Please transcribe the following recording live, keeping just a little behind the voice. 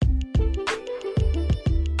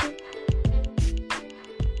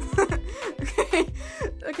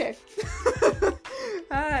Okay.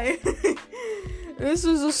 Hi. This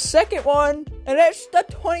is the second one, and it's the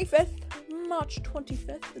 25th. March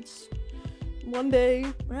 25th. It's one day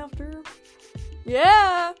after.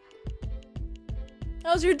 Yeah.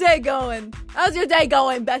 How's your day going? How's your day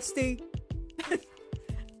going, bestie?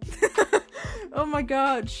 Oh my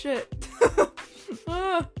god, shit.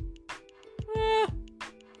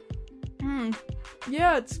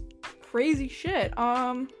 Yeah, it's crazy shit.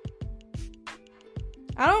 I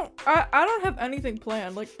don't have anything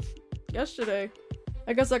planned. Like, yesterday,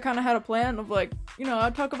 I guess I kind of had a plan of, like, you know,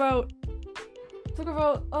 I'd talk about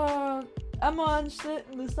Emma and shit,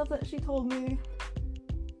 and the stuff that she told me.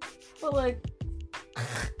 But, like,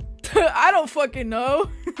 I don't fucking know.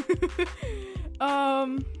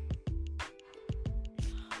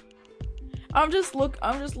 I'm just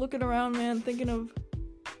looking around, man, thinking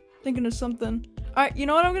of something. Alright, you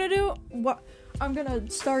know what I'm gonna do? I'm gonna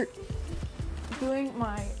start doing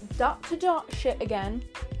my dot-to-dot shit again.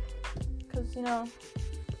 Because, you know,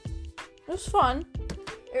 it was fun.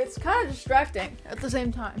 It's kind of distracting at the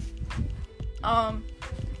same time.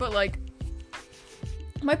 But, like,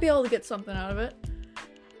 I might be able to get something out of it.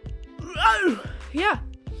 Yeah.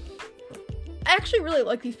 I actually really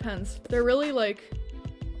like these pens. They're really, like,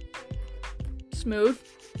 smooth.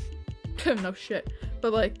 No shit.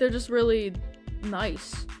 But, like, they're just really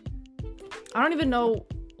nice. I don't even know,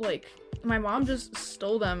 like, my mom just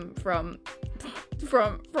stole them from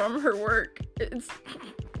her work.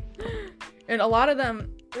 And a lot of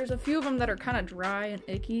them, there's a few of them that are kind of dry and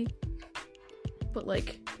icky. But,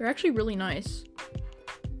 like, they're actually really nice.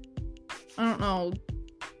 I don't know.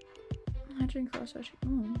 Hatching,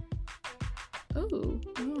 cross-hatching. Oh,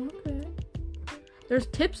 okay. There's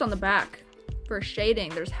tips on the back for shading.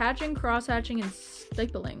 There's hatching, cross-hatching, and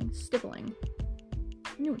stippling. I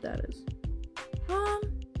knew what that is.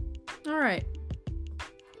 Alright.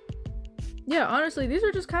 Yeah, honestly, these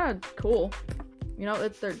are just kind of cool. You know,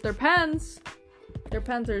 they're pens. Their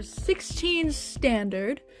pens are 16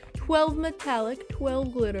 standard, 12 metallic,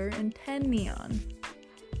 12 glitter, and 10 neon.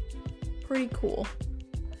 Pretty cool.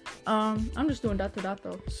 I'm just doing dot to dot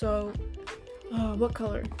though. So, what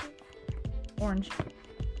color? Orange.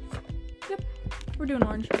 Yep, we're doing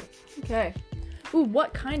orange. Okay. Ooh,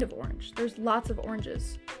 what kind of orange? There's lots of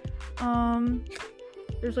oranges.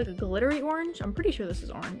 There's like a glittery orange. I'm pretty sure this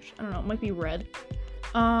is orange. I don't know, it might be red.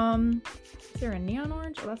 Is there a neon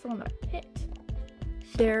orange? Oh, that's the one that I picked.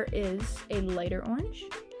 There is a lighter orange.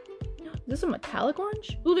 Is this a metallic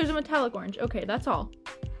orange? Ooh, there's a metallic orange. Okay, that's all.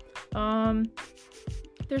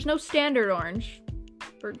 There's no standard orange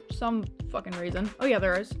for some fucking reason. Oh yeah,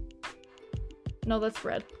 there is. No, that's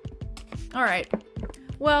red. Alright.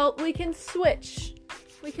 Well, we can switch.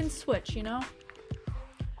 You know?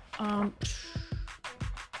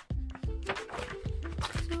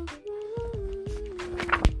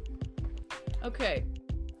 Okay.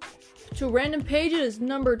 To random pages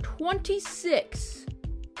number 26.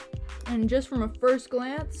 And just from a first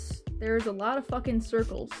glance, there's a lot of fucking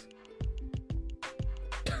circles.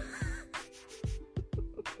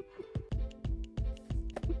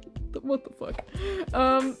 What the fuck?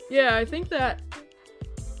 Yeah, I think that...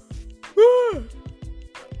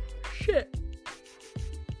 Shit.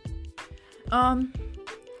 I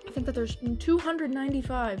think that there's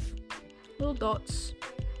 295 little dots.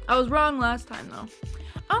 I was wrong last time, though.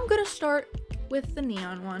 I'm gonna start with the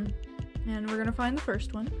neon one, and we're gonna find the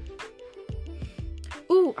first one.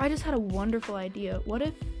 Ooh, I just had a wonderful idea. What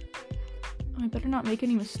if... I better not make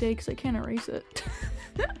any mistakes. I can't erase it.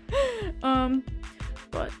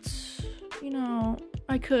 But, you know,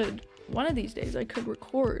 I could... One of these days, I could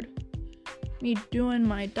record me doing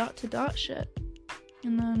my dot-to-dot shit,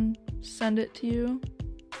 and then send it to you.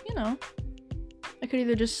 You know, I could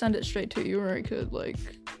either just send it straight to you, or I could, like,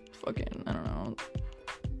 fucking, I don't know,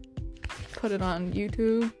 put it on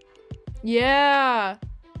YouTube. Yeah!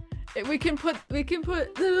 We can put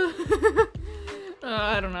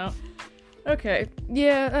I don't know. Okay,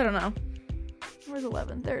 yeah, I don't know. Where's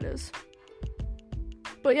 11? There it is.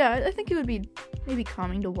 But yeah, I think it would be maybe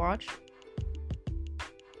calming to watch.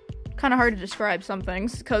 Kind of hard to describe some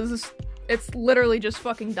things, because it's literally just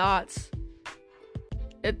fucking dots.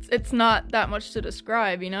 It's not that much to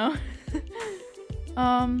describe, you know?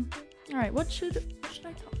 Alright, what should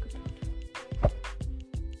I talk about?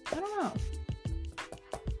 I don't know.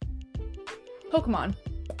 Pokemon.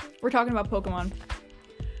 We're talking about Pokemon.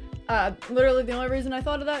 Literally the only reason I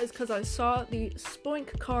thought of that is because I saw the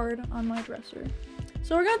Spoink card on my dresser.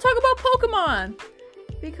 So we're gonna talk about Pokemon!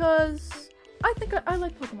 Because I think I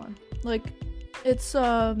like Pokemon. Like, it's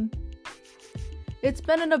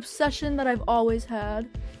been an obsession that I've always had.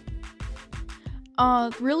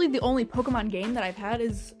 Really the only Pokemon game that I've had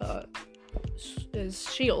is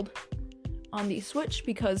Shield on the Switch,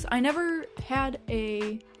 because I never had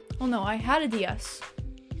I had a DS.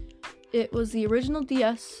 It was the original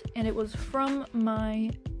DS, and it was from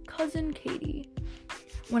my cousin Katie.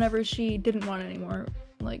 Whenever she didn't want it anymore,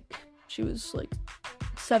 like, she was, like,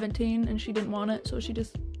 17, and she didn't want it, so she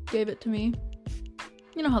just gave it to me.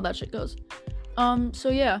 You know how that shit goes. So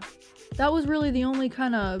yeah, that was really the only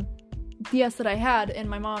kind of DS that I had, and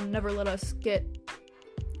my mom never let us get...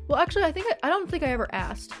 Well, actually, I don't think I ever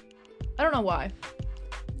asked. I don't know why.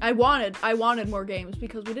 I wanted more games,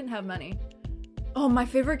 because we didn't have many. Oh, my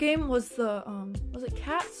favorite game was the, was it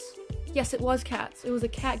Cats? Yes, it was Cats. It was a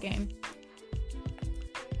cat game.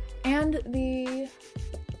 And the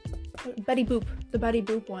Betty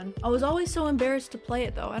Boop one. I was always so embarrassed to play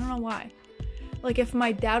it, though. I don't know why. Like, if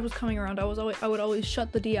my dad was coming around, I would always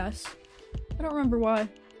shut the DS. I don't remember why.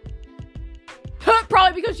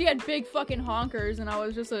 Probably because she had big fucking honkers, and I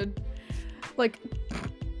was just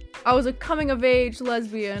I was a coming-of-age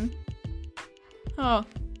lesbian. Oh,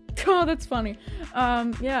 that's funny.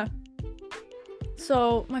 Yeah.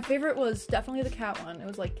 So, my favorite was definitely the cat one. It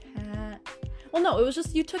was like cat... Well, no, it was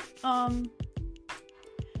just, you took,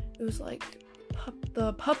 it was like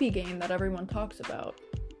the puppy game that everyone talks about.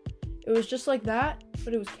 It was just like that,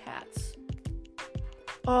 but it was cats.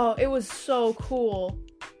 Oh, it was so cool.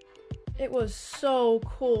 It was so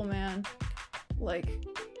cool, man. Like,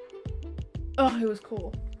 oh, it was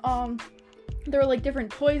cool. There were, like,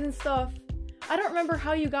 different toys and stuff. I don't remember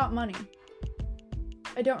how you got money.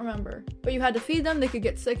 I don't remember. But you had to feed them, they could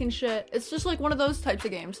get sick and shit. It's just, like, one of those types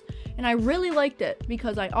of games. And I really liked it,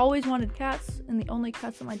 because I always wanted cats, and the only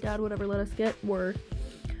cats that my dad would ever let us get were,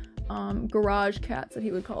 garage cats, that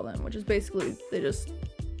he would call them, which is basically, they just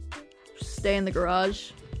stay in the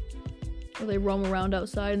garage, or they roam around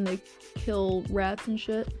outside, and they kill rats and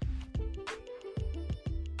shit.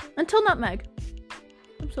 Until Nutmeg.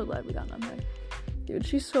 I'm so glad we got Nutmeg. Dude,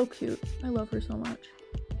 she's so cute. I love her so much.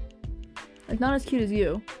 Like, not as cute as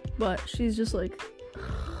you, but she's just like...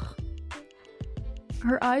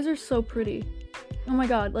 Her eyes are so pretty. Oh my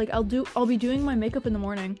god, like, I'll be doing my makeup in the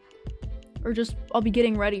morning. Or just, I'll be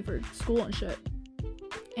getting ready for school and shit.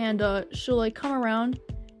 And, she'll, like, come around,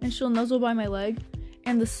 and she'll nuzzle by my leg.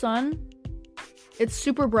 And the sun, it's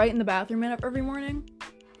super bright in the bathroom every morning.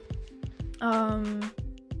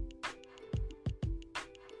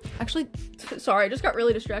 Actually, sorry, I just got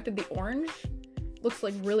really distracted. The orange looks,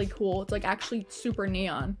 like, really cool. It's, like, actually super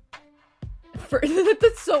neon.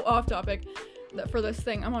 That's so off topic. For this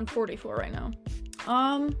thing. I'm on 44 right now.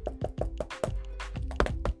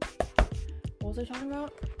 What was I talking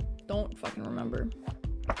about? Don't fucking remember.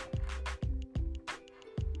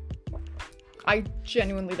 I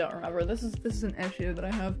genuinely don't remember. This is an issue that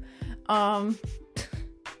I have.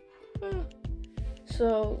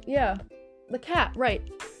 So yeah, the cat, right.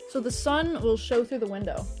 So the sun will show through the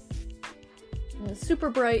window. And it's super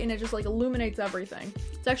bright, and it just, like, illuminates everything.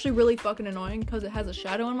 It's actually really fucking annoying, because it has a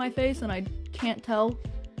shadow on my face, and I can't tell,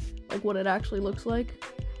 like, what it actually looks like.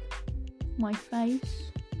 My face.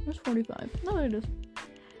 There's 45. No, there it is.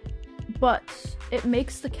 But it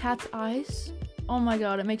makes the cat's eyes, oh my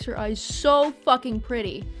god, it makes her eyes so fucking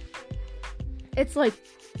pretty. It's like,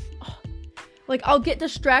 oh, like, I'll get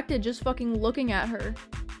distracted just fucking looking at her.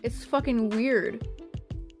 It's fucking weird.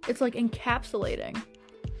 It's, like, encapsulating.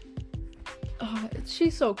 Oh,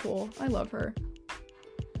 she's so cool. I love her.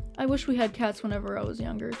 I wish we had cats whenever I was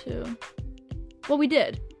younger, too. Well, we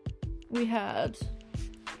did. We had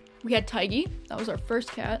Tiggy. That was our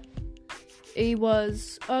first cat. He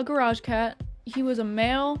was a garage cat. He was a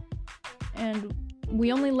male, and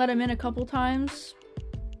we only let him in a couple times,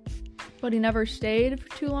 but he never stayed for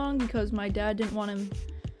too long, because my dad didn't want him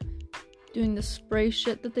doing the spray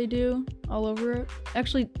shit that they do all over it.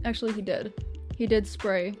 Actually, he did. He did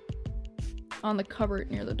spray on the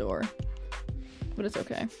cupboard near the door. But it's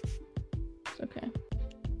okay. It's okay.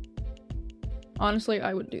 Honestly,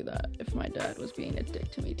 I would do that if my dad was being a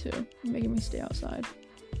dick to me too, making me stay outside.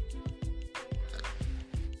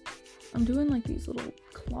 I'm doing, like, these little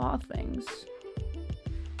claw things.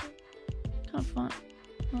 Kind of fun.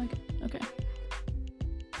 I like it. Okay.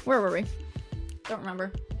 Where were we? Don't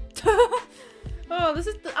remember.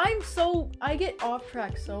 Oh, I get off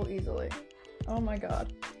track so easily. Oh my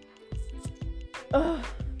god. Ugh.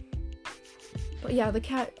 But yeah, the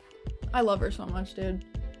cat, I love her so much, dude.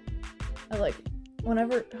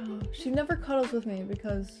 She never cuddles with me,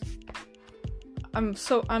 because I'm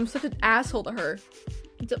such an asshole to her.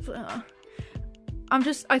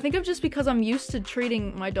 I think I'm just because I'm used to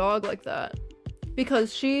treating my dog like that.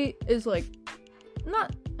 Because she is, like,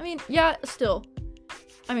 yeah, still.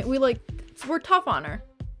 I mean, we're tough on her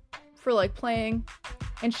for, like, playing,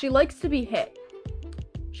 and she likes to be hit.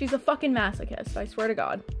 She's a fucking masochist, I swear to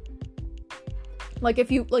God. Like, if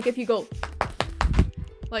you go,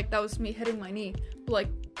 like, that was me hitting my knee, like,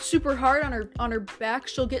 super hard on her back,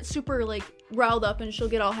 she'll get super, like, riled up, and she'll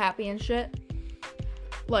get all happy and shit.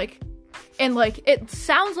 Like, and, like, it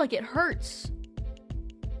sounds like it hurts.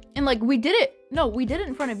 And, like, we did it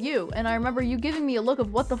in front of you, and I remember you giving me a look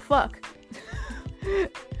of, what the fuck?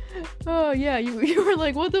 Oh, yeah, you were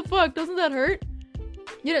like, what the fuck, doesn't that hurt?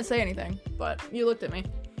 You didn't say anything, but you looked at me.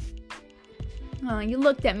 You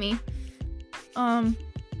looked at me.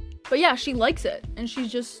 But yeah, she likes it, and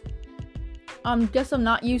she's just, guess I'm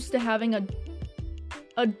not used to having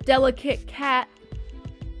a delicate cat,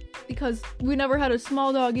 because we never had a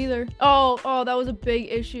small dog either. Oh, that was a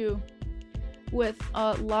big issue with,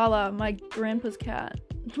 Lala, my grandpa's cat.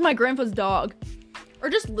 My grandpa's dog. Or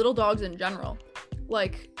just little dogs in general.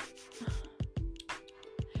 Like,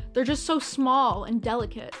 they're just so small and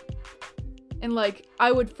delicate. And, like,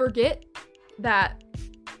 I would forget that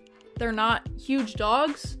they're not huge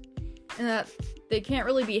dogs, and that they can't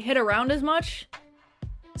really be hit around as much.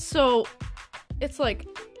 So, it's like,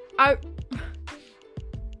 oh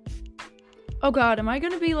god, am I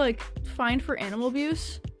gonna be, like, fined for animal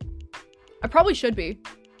abuse? I probably should be.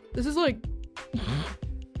 This is, like,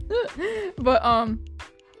 but,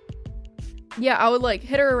 yeah, I would, like,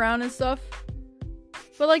 hit her around and stuff,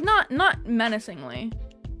 but, like, not menacingly,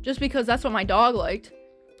 just because that's what my dog liked.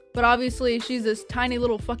 But obviously, she's this tiny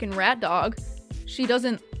little fucking rat dog. She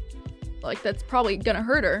doesn't, like, that's probably gonna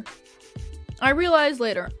hurt her. I realized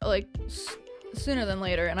later, like, sooner than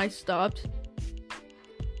later, and I stopped.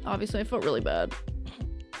 Obviously, I felt really bad.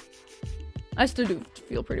 I still do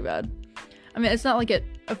feel pretty bad. I mean, it's not like it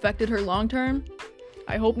affected her long term.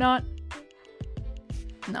 I hope not.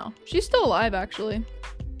 No. She's still alive, actually.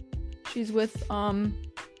 She's with,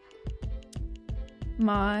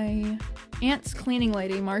 my aunt's cleaning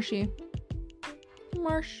lady, Marsh.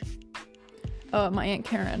 My Aunt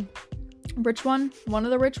Karen. Rich one of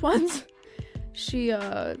the rich ones. She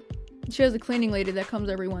has a cleaning lady that comes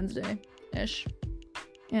every Wednesday-ish.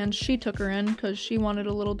 And she took her in because she wanted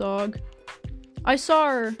a little dog. I saw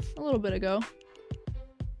her a little bit ago.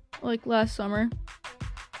 Like, last summer.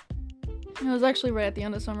 It was actually right at the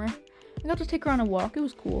end of summer. I got to take her on a walk. It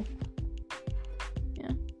was cool. Yeah.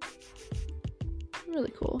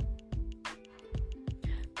 Really cool.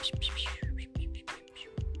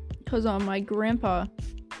 Because, my grandpa...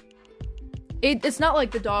 It's not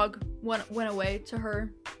like the dog went away to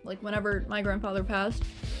her, like, whenever my grandfather passed.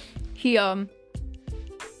 He,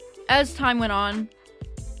 as time went on,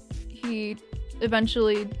 he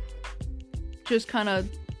eventually just kind of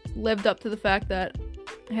lived up to the fact that,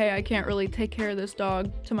 hey, I can't really take care of this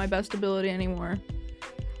dog to my best ability anymore,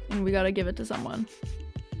 and we gotta give it to someone.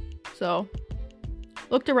 So,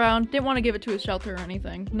 looked around, didn't want to give it to a shelter or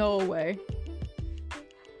anything. No way.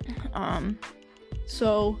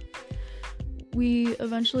 So, we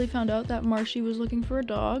eventually found out that Marshy was looking for a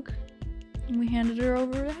dog, and we handed her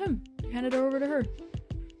over to him. Handed her over to her.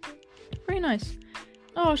 Very nice.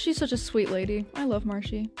 Oh, she's such a sweet lady. I love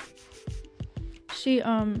Marshy. She,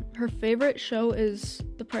 her favorite show is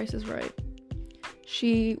The Price is Right.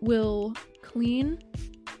 She will clean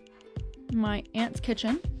my aunt's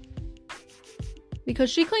kitchen, because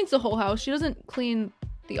she cleans the whole house. She doesn't clean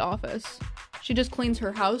the office. She just cleans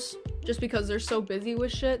her house, just because they're so busy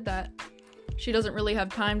with shit that she doesn't really have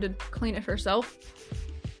time to clean it herself.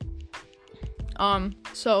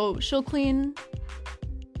 So she'll clean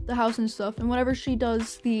the house and stuff, and whenever she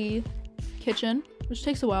does the kitchen, which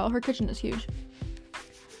takes a while, her kitchen is huge,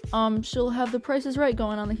 she'll have The Price is Right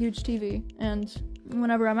going on the huge TV, and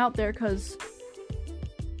whenever I'm out there, cause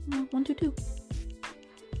 1, 2, 2.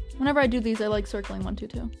 Whenever I do these, I like circling 1, 2,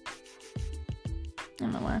 2. I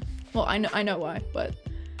don't know why. Well, I know why, but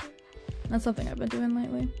that's something I've been doing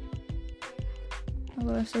lately.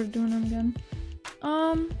 Although I started doing them again.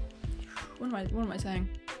 What am I saying?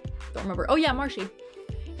 Don't remember. Oh yeah, Marshy.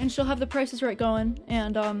 And she'll have The Price is Right going,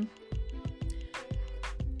 and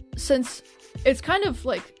since it's kind of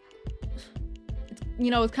like,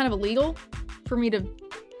 it's kind of illegal for me to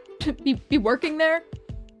be working there,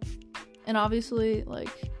 and obviously,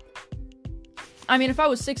 like, I mean, if I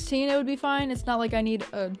was 16, it would be fine. It's not like I need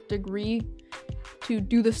a degree to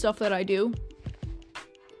do the stuff that I do.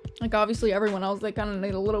 Like, obviously, everyone else, they kind of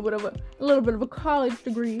need a little bit of a college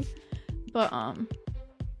degree, but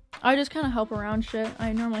I just kind of help around shit.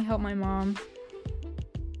 I normally help my mom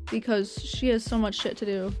because she has so much shit to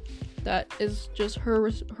do that is just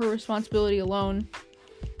her responsibility alone,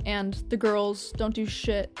 and the girls don't do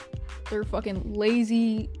shit they're fucking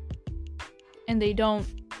lazy, and they don't,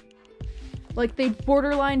 like, they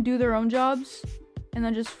borderline do their own jobs, and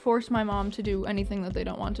then just force my mom to do anything that they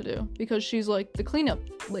don't want to do, because she's, like, the cleanup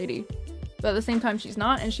lady, but at the same time she's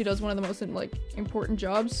not, and she does one of the most, like, important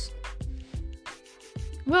jobs.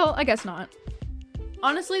 Well, I guess not.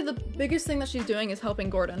 Honestly, the biggest thing that she's doing is helping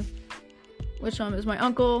Gordon, which is my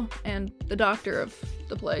uncle and the doctor of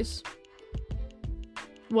the place.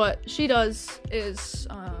 What she does is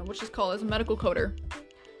what she's called as a medical coder.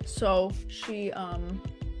 So she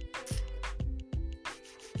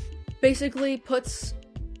basically puts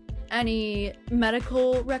any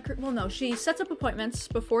medical record, well no, she sets up appointments.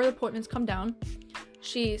 Before the appointments come down,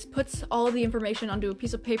 she puts all of the information onto a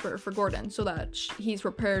piece of paper for Gordon so that he's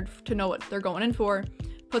prepared to know what they're going in for.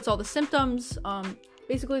 Puts all the symptoms,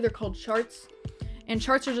 basically they're called charts, and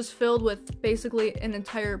charts are just filled with basically an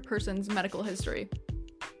entire person's medical history.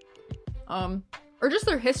 Or just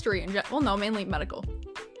their history in well no, mainly medical.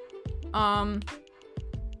 And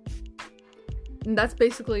that's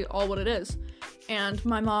basically all what it is. And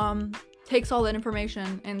my mom takes all that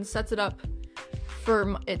information and sets it up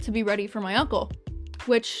for it to be ready for my uncle.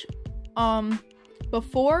 Which,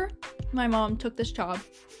 before my mom took this job,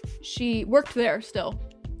 she worked there still,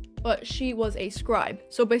 but she was a scribe.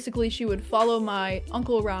 So basically she would follow my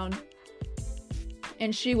uncle around,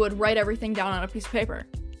 and she would write everything down on a piece of paper.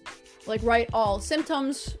 Like, write all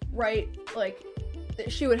symptoms,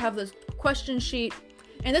 she would have this question sheet.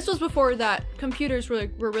 And this was before that computers were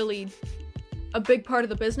really a big part of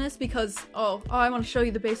the business, because, I want to show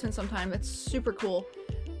you the basement sometime. It's super cool.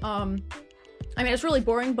 I mean, it's really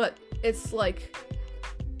boring, but it's like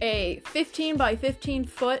a 15 by 15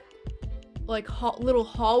 foot, like, little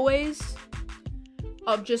hallways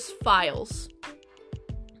of just files.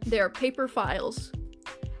 They're paper files.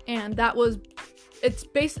 And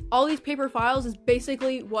all these paper files is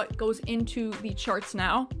basically what goes into the charts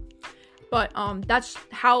now. But, that's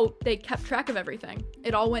how they kept track of everything.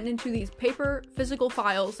 It all went into these paper physical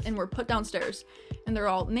files and were put downstairs. And they're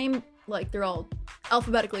all named, they're all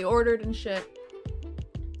alphabetically ordered and shit.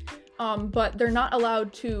 But they're not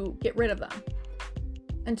allowed to get rid of them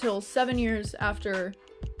until 7 years after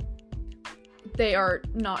they are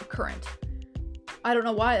not current. I don't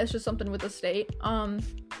know why, it's just something with the state.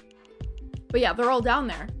 But yeah, they're all down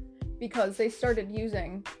there because they started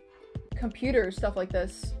using computers, stuff like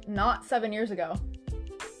this, not 7 years ago.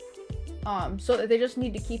 So that they just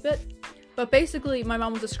need to keep it. But basically, my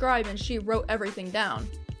mom was a scribe and she wrote everything down.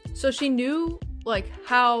 So she knew,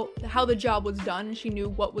 how the job was done. She knew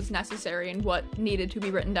what was necessary and what needed to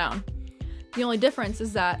be written down. The only difference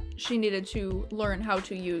is that she needed to learn how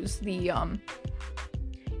to use the,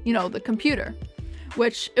 the computer.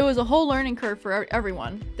 Which, it was a whole learning curve for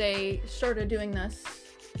everyone. They started doing this,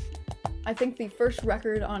 I think the first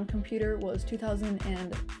record on computer was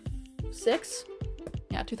 2006?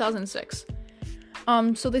 Yeah, 2006.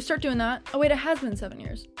 So they start doing that. Oh wait, it has been 7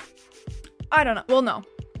 years. I don't know. Well, no.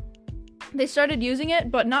 They started using it,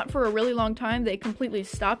 but not for a really long time. They completely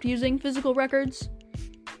stopped using physical records.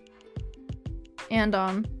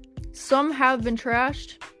 And, some have been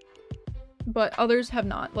trashed, but others have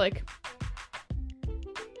not.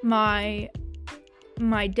 My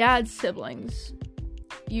dad's siblings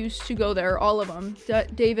used to go there, all of them.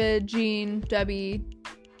 David, Jean, Debbie,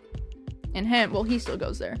 and him. Well, he still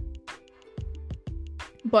goes there.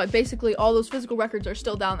 But basically, all those physical records are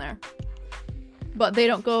still down there. But they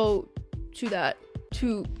don't go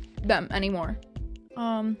to them anymore.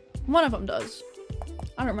 One of them does.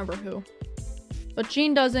 I don't remember who. But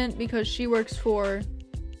Jean doesn't, because she works for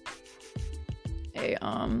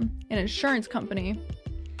an insurance company.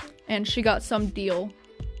 And she got some deal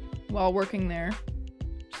while working there.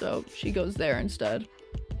 So she goes there instead.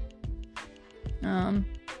 And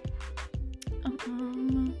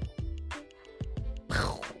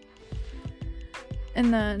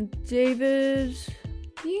then David,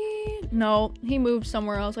 he moved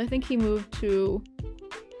somewhere else. I think he moved to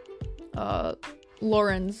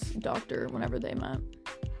Lauren's doctor whenever they met.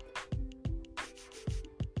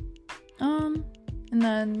 And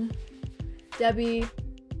then Debbie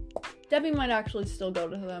might actually still go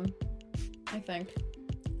to them, I think.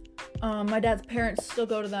 My dad's parents still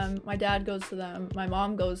go to them. My dad goes to them. My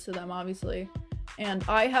mom goes to them, obviously. And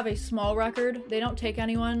I have a small record. They don't take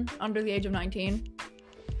anyone under the age of 19.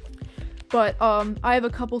 But, I have a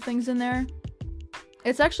couple things in there.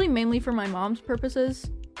 It's actually mainly for my mom's purposes,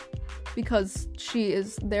 because she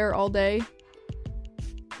is there all day.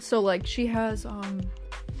 So, she has,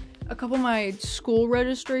 a couple of my school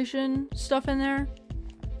registration stuff in there.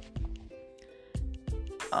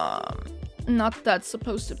 Not that that's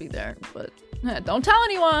supposed to be there, but Don't tell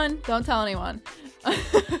anyone. Don't tell anyone.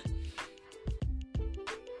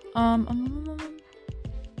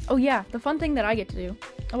 Oh yeah, the fun thing that I get to do.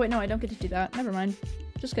 Oh wait, no, I don't get to do that. Never mind.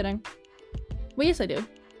 Just kidding. Well, yes, I do.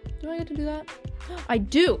 Do I get to do that? I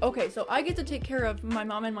do. Okay, so I get to take care of my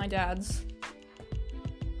mom and my dad's.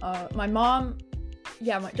 My mom,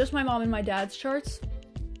 just my mom and my dad's charts.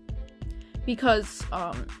 Because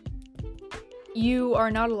you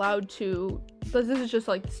are not allowed to. But this is just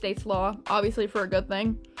like the state's law, obviously for a good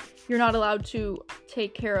thing. You're not allowed to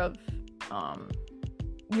take care of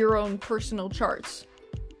your own personal charts,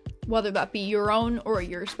 whether that be your own or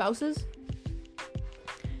your spouse's.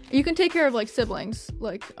 You can take care of like siblings,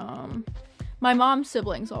 like my mom's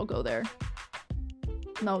siblings all go there.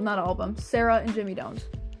 No, not all of them. Sarah and Jimmy don't.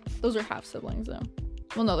 Those are half siblings though.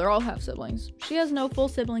 Well, no, they're all half siblings. She has no full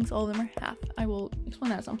siblings, all of them are half. I will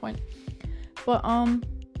explain that at some point. But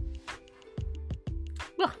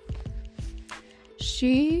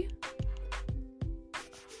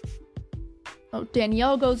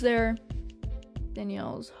Danielle goes there.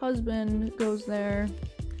 Danielle's husband goes there.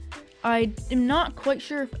 I am not quite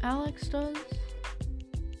sure if Alex does.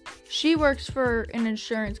 She works for an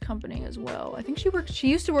insurance company as well. I think she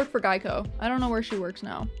used to work for Geico. I don't know where she works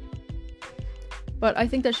now. But I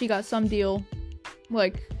think that she got some deal,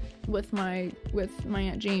 like, with my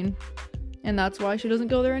Aunt Jean. And that's why she doesn't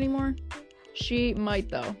go there anymore. She might,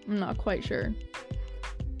 though. I'm not quite sure.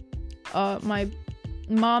 My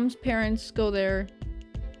mom's parents go there.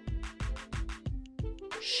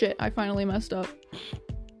 Shit, I finally messed up.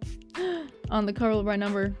 On the color by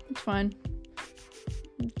number. It's fine.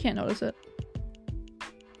 Can't notice it.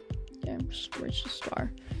 Yeah, just reached a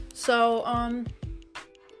star. So, I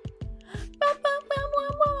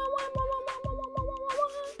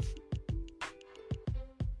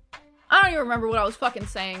don't even remember what I was fucking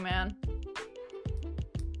saying, man.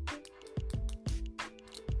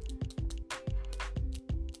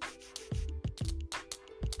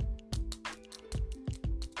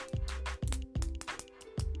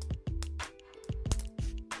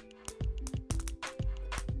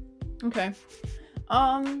 Okay.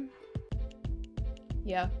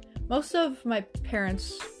 Yeah. Most of my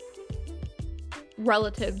parents'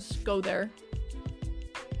 relatives go there.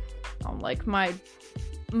 Like my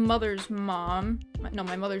mother's mom.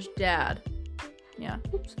 My mother's dad. Yeah.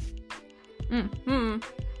 Oops.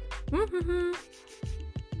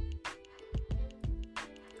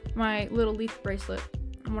 My little leaf bracelet.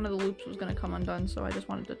 One of the loops was gonna come undone, so I just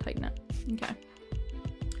wanted to tighten it. Okay.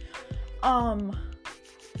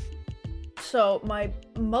 So, my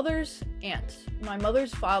mother's aunt, my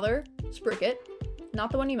mother's father, Spricket,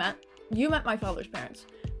 not the one you met. You met my father's parents.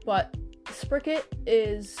 But Spricket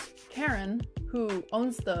is Karen, who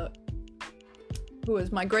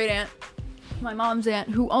is my great aunt, my mom's aunt,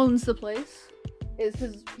 who owns the place, is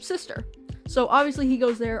his sister. So, obviously, he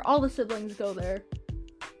goes there. All the siblings go there.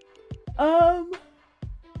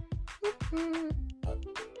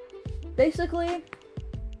 Basically,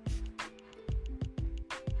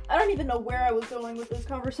 I don't even know where I was going with this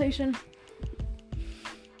conversation.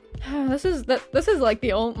 This is like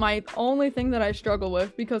my only thing that I struggle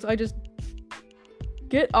with, because I just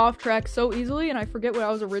get off track so easily and I forget what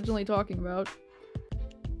I was originally talking about.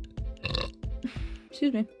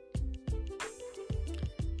 Excuse me.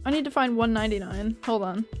 I need to find $1.99. Hold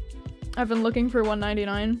on. I've been looking for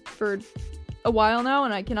 $1.99 for a while now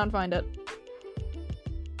and I cannot find it.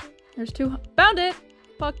 There's found it!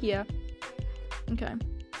 Fuck yeah. Okay.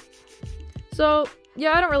 So,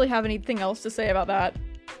 yeah, I don't really have anything else to say about that.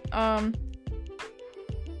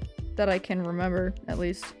 That I can remember, at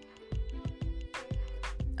least.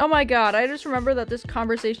 Oh my god, I just remember that this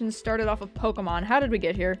conversation started off of Pokemon. How did we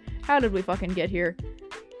get here? How did we fucking get here?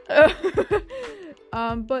 But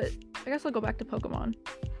I guess I'll go back to Pokemon.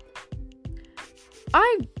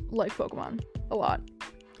 I like Pokemon a lot.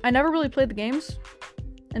 I never really played the games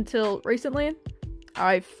until recently.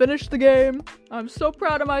 I finished the game. I'm so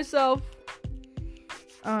proud of myself.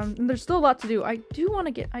 And there's still a lot to do. I do want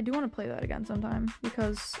to play that again sometime,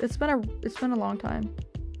 because it's been a long time.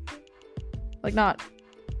 Like, not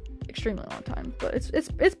extremely long time, but it's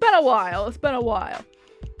been a while. It's been a while.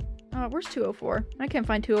 Where's 204? I can't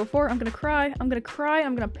find 204. I'm gonna cry. I'm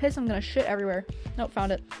gonna piss. I'm gonna shit everywhere. Nope,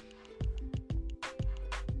 found it.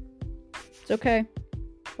 It's okay.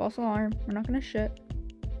 False alarm. We're not gonna shit.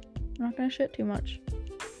 We're not gonna shit too much.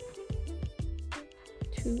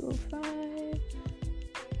 205.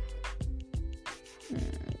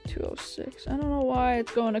 206. I don't know why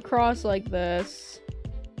it's going across like this.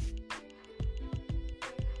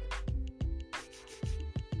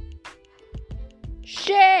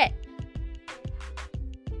 Shit!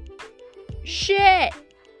 Shit,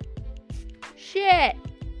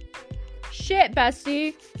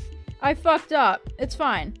 bestie. I fucked up. It's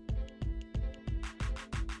fine.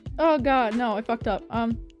 Oh god, no, I fucked up.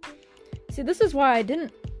 See, this is why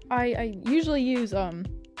I usually use,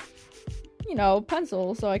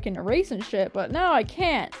 pencil so I can erase and shit, but now I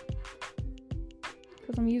can't.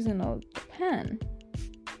 Because I'm using a pen.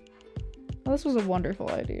 Oh, this was a wonderful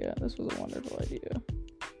idea.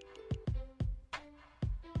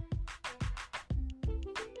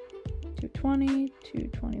 220,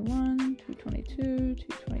 221, 222,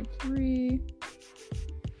 223,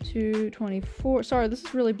 224. Sorry, this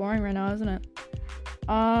is really boring right now, isn't it?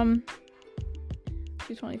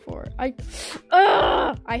 224.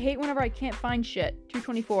 I hate whenever I can't find shit.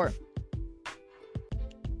 224.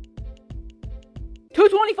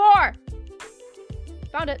 224!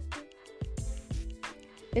 Found it.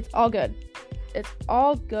 It's all good. It's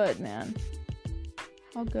all good, man.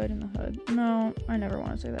 All good in the hood. No, I never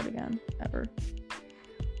want to say that again. Ever.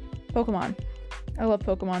 Pokemon. I love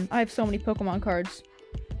Pokemon. I have so many Pokemon cards.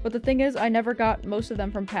 But the thing is, I never got most of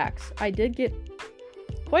them from packs. I did get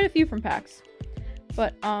quite a few from packs.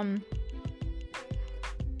 But, a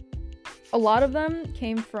lot of them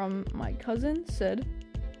came from my cousin, Sid,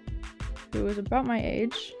 who was about my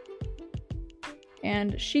age.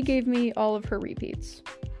 And she gave me all of her repeats,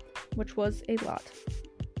 which was a lot.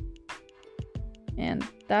 And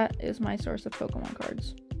that is my source of Pokemon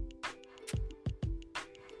cards.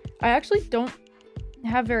 I actually don't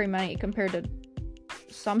have very many compared to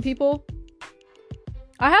some people.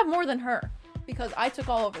 I have more than her because I took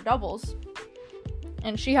all of her doubles.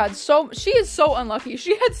 And she is so unlucky.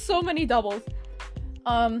 She had so many doubles.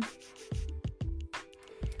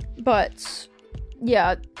 But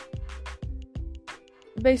yeah.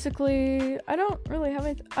 Basically, I don't really have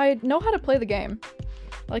anything. I know how to play the game.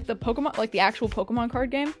 Like the actual Pokemon card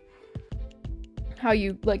game. How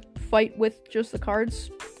you, fight with just the cards.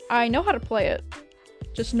 I know how to play it.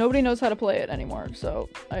 Just nobody knows how to play it anymore, so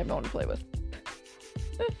I have no one to play with.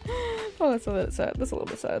 Oh, that's a bit sad. That's a little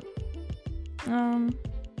bit sad.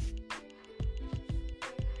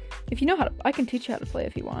 If you know how to, I can teach you how to play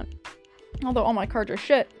if you want. Although all my cards are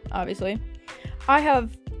shit, obviously. I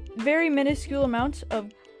have very minuscule amounts of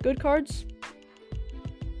good cards.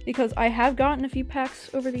 Because I have gotten a few packs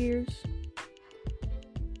over the years.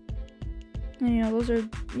 And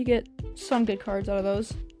you get some good cards out of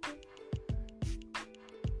those.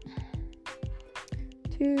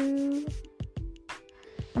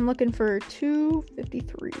 I'm looking for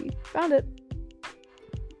 253. Found it.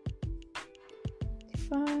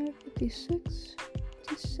 55, 56,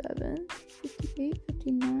 57, 58,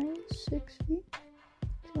 59, 60,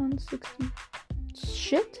 160.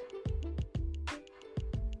 Shit.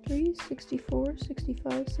 64,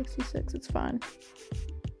 65, 66. It's fine.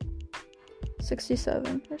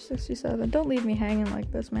 67 or 67. Don't leave me hanging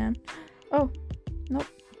like this, man. Oh, nope.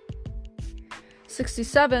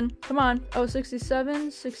 67. Come on. Oh,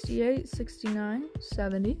 67, 68, 69,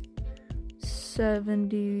 70,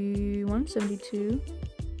 71, 72,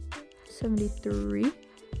 73,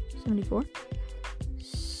 74,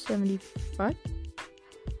 75,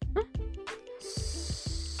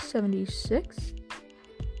 76,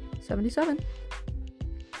 77.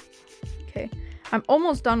 Okay, I'm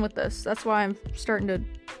almost done with this. That's why I'm starting to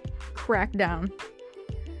crack down.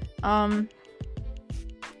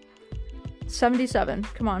 77.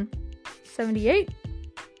 Come on. 78.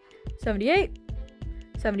 78.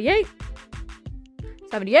 78.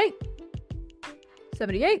 78.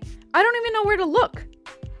 78. I don't even know where to look.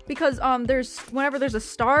 Because whenever there's a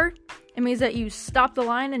star, it means that you stop the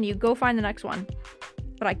line and you go find the next one.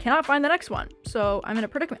 But I cannot find the next one. So I'm in a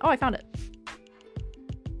predicament. Oh, I found it.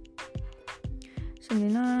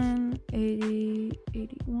 79, 80,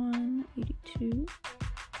 81, 82,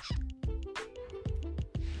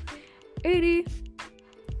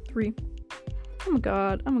 83. Oh my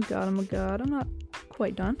god. I'm not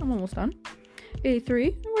quite done. I'm almost done.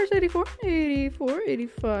 83. Where's 84? 84,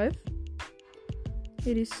 85,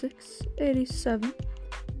 86, 87,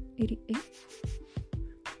 88,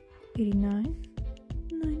 89,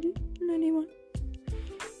 90, 91,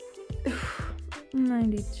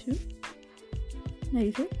 92,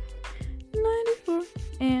 93, 94,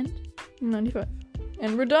 and 95.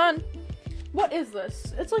 And we're done. What is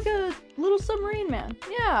this? It's like a little submarine man.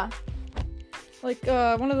 Yeah. Like,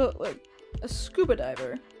 one of the, a scuba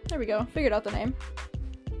diver. There we go. Figured out the name.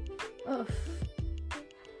 Ugh.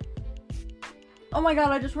 Oh my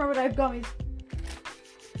god, I just remembered I have gummies.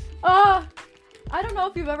 I don't know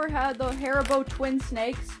if you've ever had the Haribo twin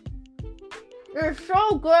snakes. They're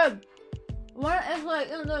so good. When it's like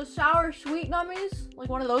in those sour sweet gummies, like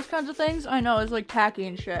one of those kinds of things, I know it's like tacky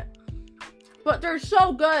and shit. But they're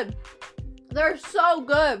so good. They're so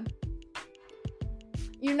good.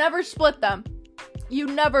 You never split them. You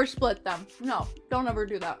never split them. No, don't ever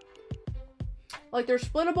do that. Like, they're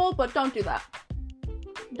splittable, but don't do that.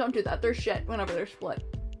 Don't do that. They're shit whenever they're split.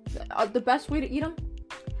 The best way to eat them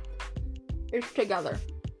is together.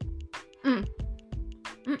 Oh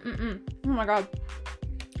my god.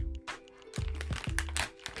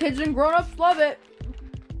 Kids and grown-ups love it.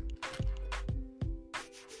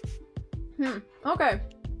 Okay.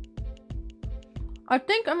 I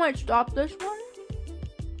think I might stop this one.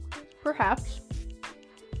 Perhaps.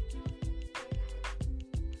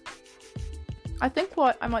 I think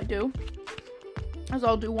what I might do is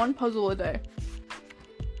I'll do one puzzle a day.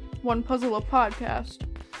 One puzzle a podcast.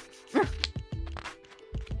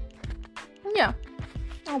 Yeah,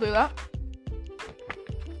 I'll do that.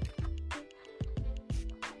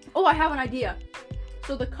 Oh, I have an idea.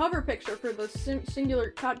 So the cover picture for the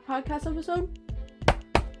singular podcast episode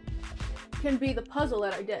can be the puzzle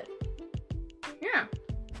that I did. Yeah,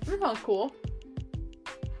 that sounds cool.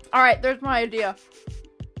 Alright, there's my idea.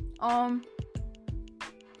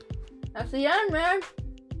 That's the end, man.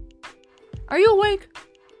 Are you awake?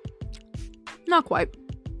 Not quite.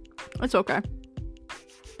 It's okay.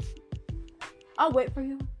 I'll wait for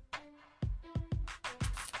you.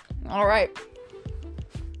 Alright.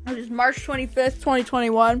 It is March 25th,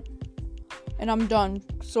 2021. And I'm done.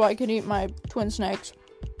 So I can eat my twin snakes.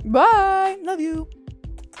 Bye. Love you.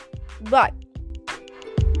 Bye.